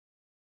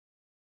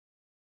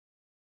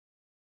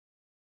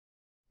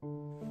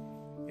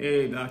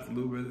Hey, Dr.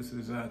 Luber, this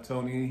is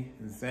Tony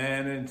in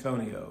San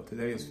Antonio.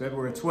 Today is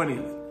February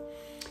 20th,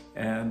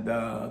 and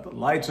the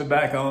lights are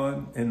back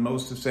on in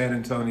most of San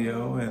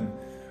Antonio, and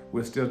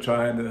we're still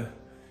trying to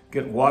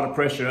get water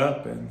pressure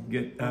up and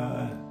get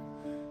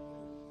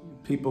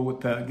people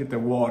get their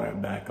water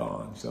back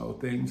on. So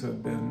things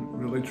have been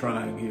really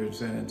trying here in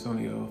San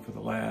Antonio for the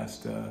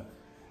last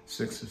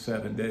 6 or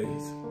 7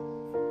 days.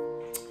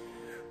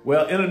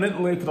 Well,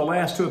 intermittently for the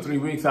last 2 or 3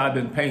 weeks, I've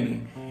been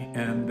painting,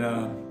 and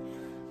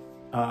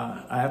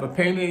I have a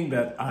painting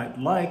that I'd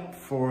like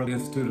for the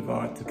Institute of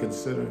Art to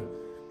consider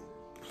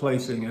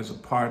placing as a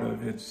part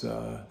of its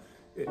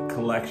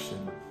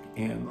collection.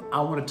 And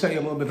I want to tell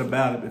you a little bit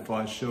about it before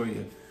I show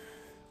you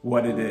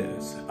what it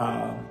is.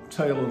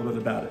 Tell you a little bit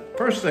about it.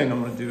 First thing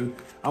I'm going to do,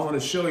 I want to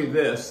show you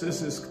this.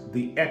 This is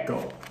the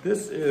Echo.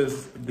 This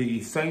is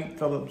the St.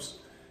 Philip's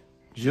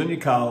Junior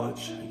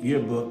College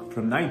yearbook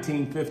from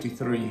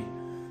 1953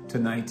 to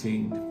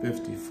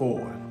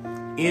 1954.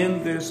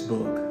 In this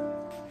book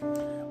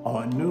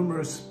are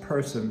numerous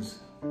persons,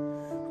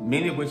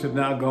 many of which have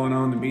now gone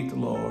on to meet the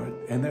Lord,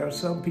 and there are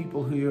some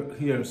people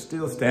who are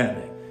still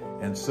standing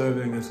and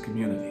serving this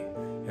community.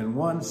 And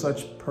one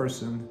such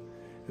person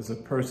is a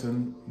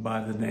person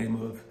by the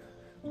name of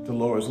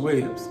Dolores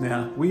Williams.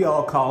 Now, we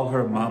all call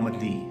her Mama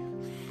D,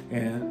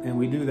 and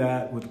we do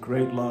that with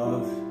great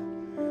love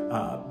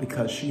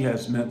because she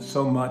has meant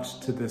so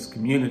much to this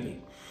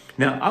community.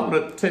 Now, I want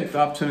to take the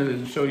opportunity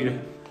to show you,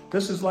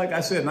 this is, like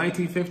I said,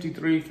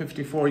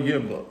 1953-54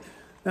 yearbook.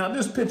 Now,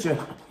 this picture,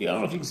 I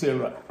don't know if you can see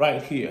it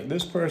right here.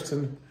 This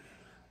person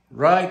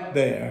right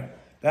there,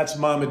 that's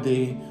Mama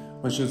D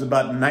when she was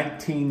about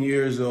 19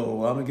 years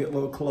old. I'm going to get a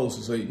little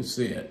closer so you can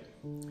see it.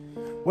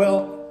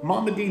 Well,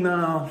 Mama D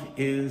now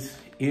is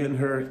in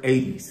her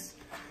 80s.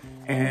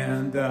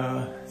 And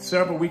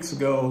several weeks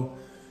ago,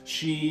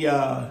 she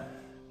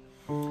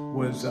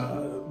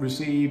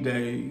received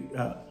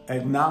a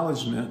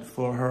acknowledgement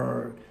for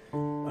her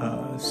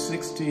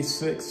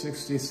 66th,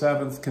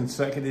 67th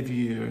consecutive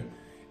year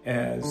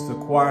as the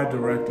choir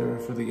director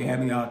for the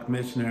Antioch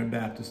Missionary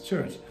Baptist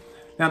Church.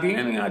 Now, the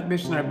Antioch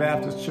Missionary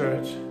Baptist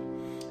Church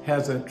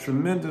has a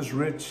tremendous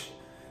rich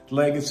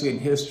legacy and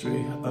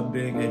history of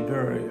being a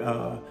very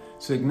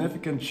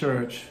significant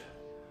church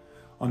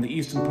on the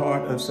eastern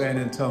part of San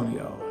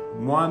Antonio.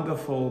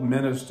 Wonderful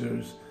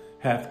ministers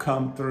have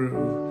come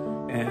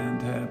through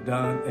and have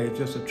done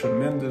just a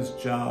tremendous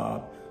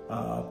job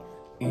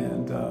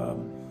in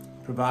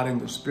providing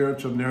the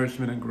spiritual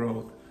nourishment and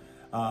growth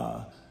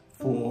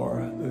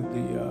for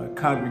the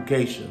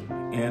congregation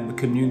and the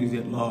community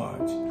at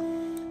large.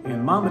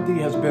 And Mama D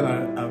has been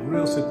a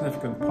real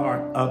significant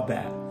part of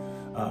that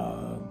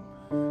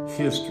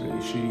history.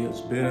 She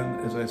has been,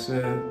 as I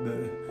said,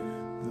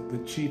 the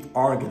chief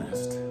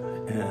organist,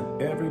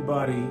 and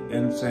everybody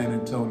in San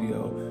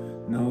Antonio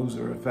knows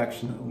her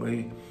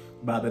affectionately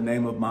by the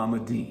name of Mama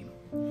D.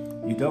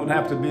 You don't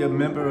have to be a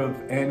member of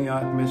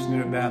Antioch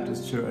Missionary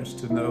Baptist Church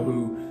to know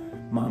who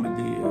Mama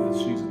D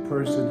is. She's a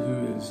person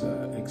who is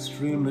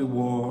extremely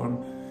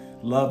warm,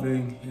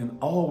 loving, and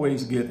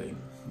always giving.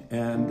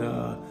 And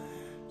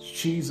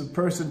she's a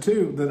person,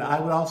 too, that I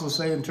would also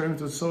say in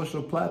terms of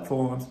social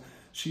platforms,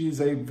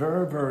 she's a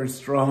very, very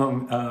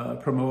strong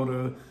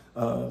promoter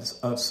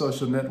of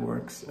social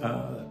networks.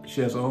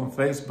 She has her own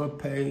Facebook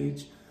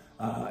page.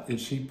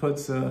 If she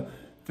puts a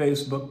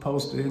Facebook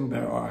posting,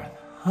 there are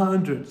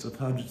hundreds of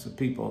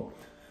people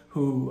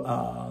who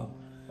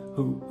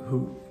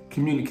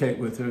communicate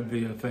with her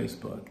via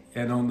Facebook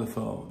and on the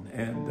phone.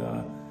 And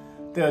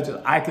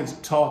I could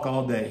talk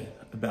all day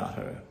about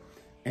her.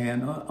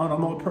 And on a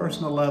more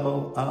personal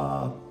level,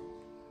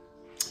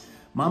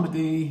 Mama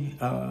D,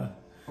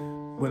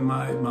 when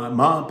my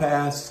mom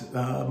passed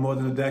more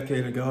than a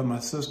decade ago, and my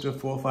sister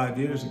 4 or 5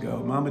 years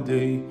ago, Mama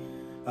D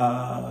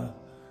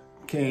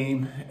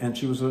came, and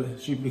she is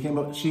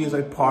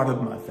a part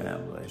of my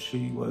family.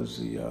 She was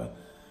the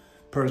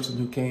person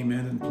who came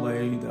in and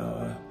played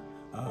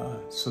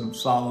some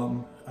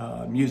solemn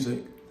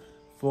music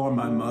for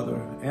my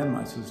mother and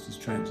my sister's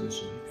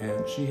transition.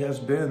 And she has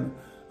been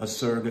a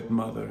surrogate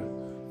mother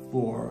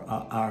for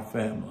our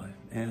family.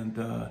 And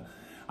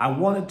I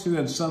wanted to,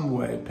 in some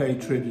way, pay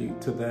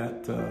tribute to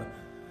that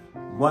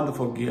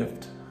wonderful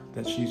gift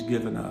that she's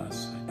given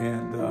us.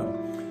 And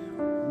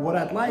what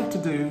I'd like to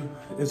do,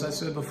 as I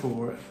said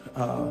before,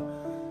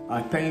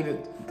 I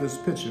painted this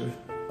picture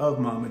of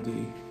Mama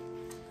D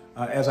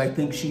as I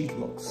think she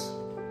looks.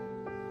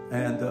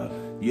 And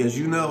as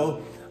you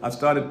know, I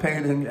started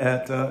painting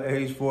at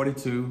age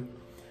 42,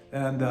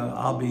 and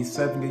I'll be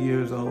 70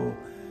 years old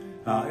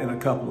in a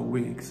couple of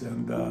weeks.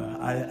 And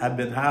I've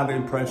been highly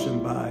impressed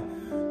by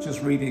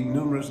just reading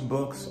numerous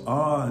books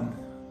on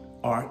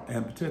art,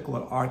 and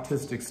particular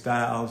artistic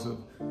styles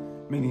of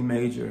many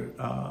major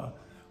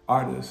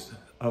artists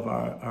of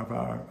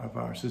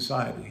our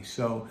society.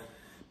 So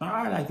my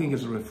art, I think,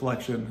 is a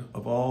reflection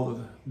of all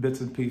the bits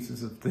and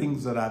pieces of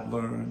things that I've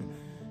learned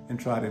and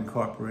try to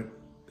incorporate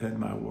in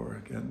my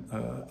work. And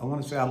I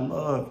want to say I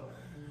love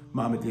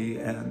Mama D,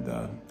 and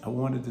I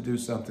wanted to do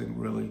something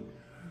really,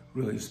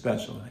 really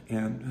special.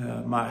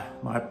 And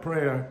my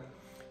prayer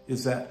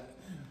is that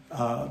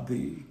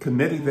the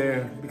committee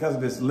there, because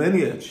of this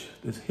lineage,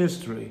 this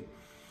history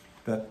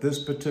that this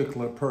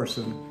particular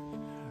person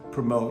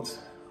promotes,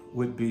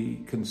 would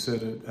be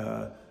considered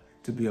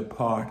to be a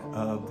part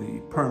of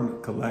the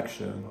permanent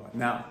collection.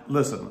 Now,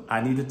 listen,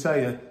 I need to tell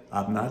you,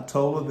 I'm not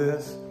told of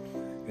this,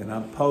 and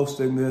I'm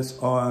posting this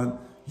on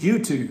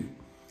YouTube.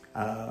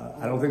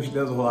 I don't think she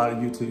does a whole lot of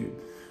YouTube,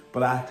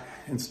 but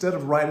instead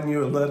of writing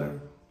you a letter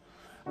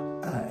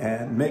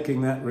and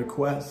making that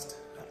request,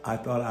 I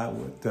thought I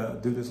would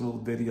do this little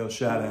video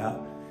shout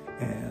out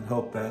and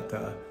hope that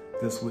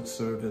this would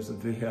serve as a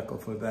vehicle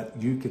for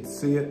that you could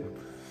see it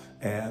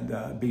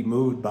and be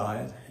moved by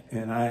it.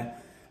 And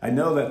I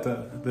know that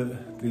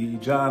the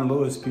John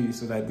Lewis piece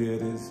that I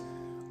did is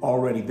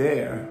already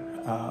there.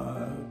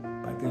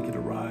 I think it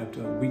arrived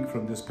a week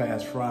from this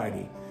past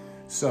Friday.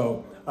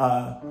 So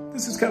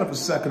this is kind of a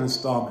second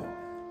installment.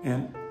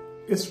 And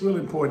it's really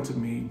important to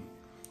me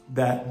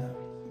that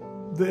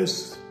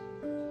this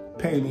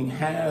painting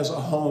has a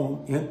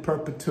home in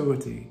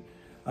perpetuity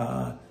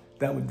that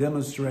would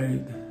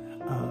demonstrate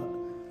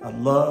a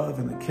love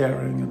and a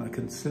caring and a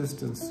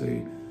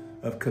consistency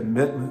of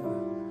commitment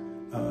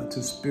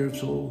to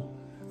spiritual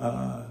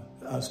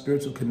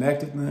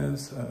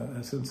connectedness,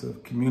 a sense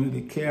of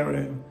community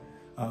caring,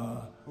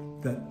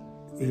 that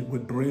it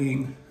would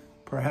bring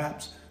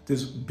perhaps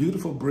this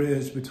beautiful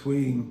bridge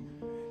between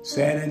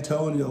San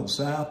Antonio,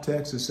 South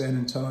Texas, San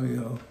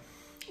Antonio,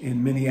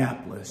 and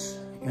Minneapolis.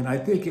 And I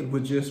think it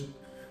would just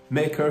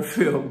make her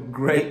feel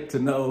great to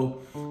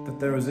know that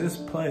there was this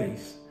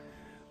place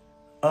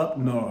up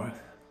north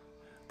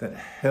that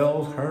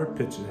held her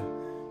picture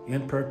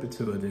in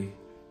perpetuity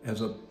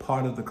as a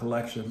part of the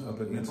collection of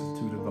the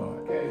Institute of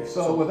Art. Okay,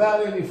 so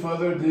without any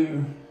further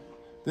ado,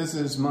 this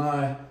is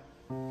my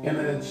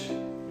image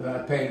that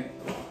I painted.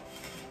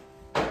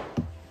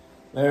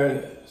 There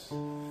it is.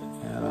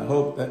 And I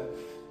hope that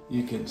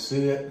you can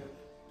see it.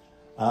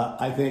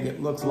 I think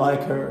it looks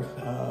like her.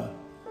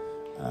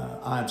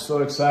 I'm so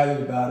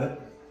excited about it.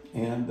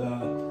 And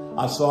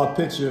I saw a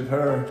picture of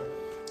her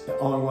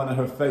on one of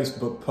her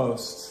Facebook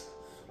posts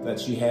that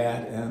she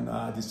had, and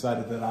I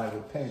decided that I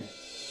would paint it.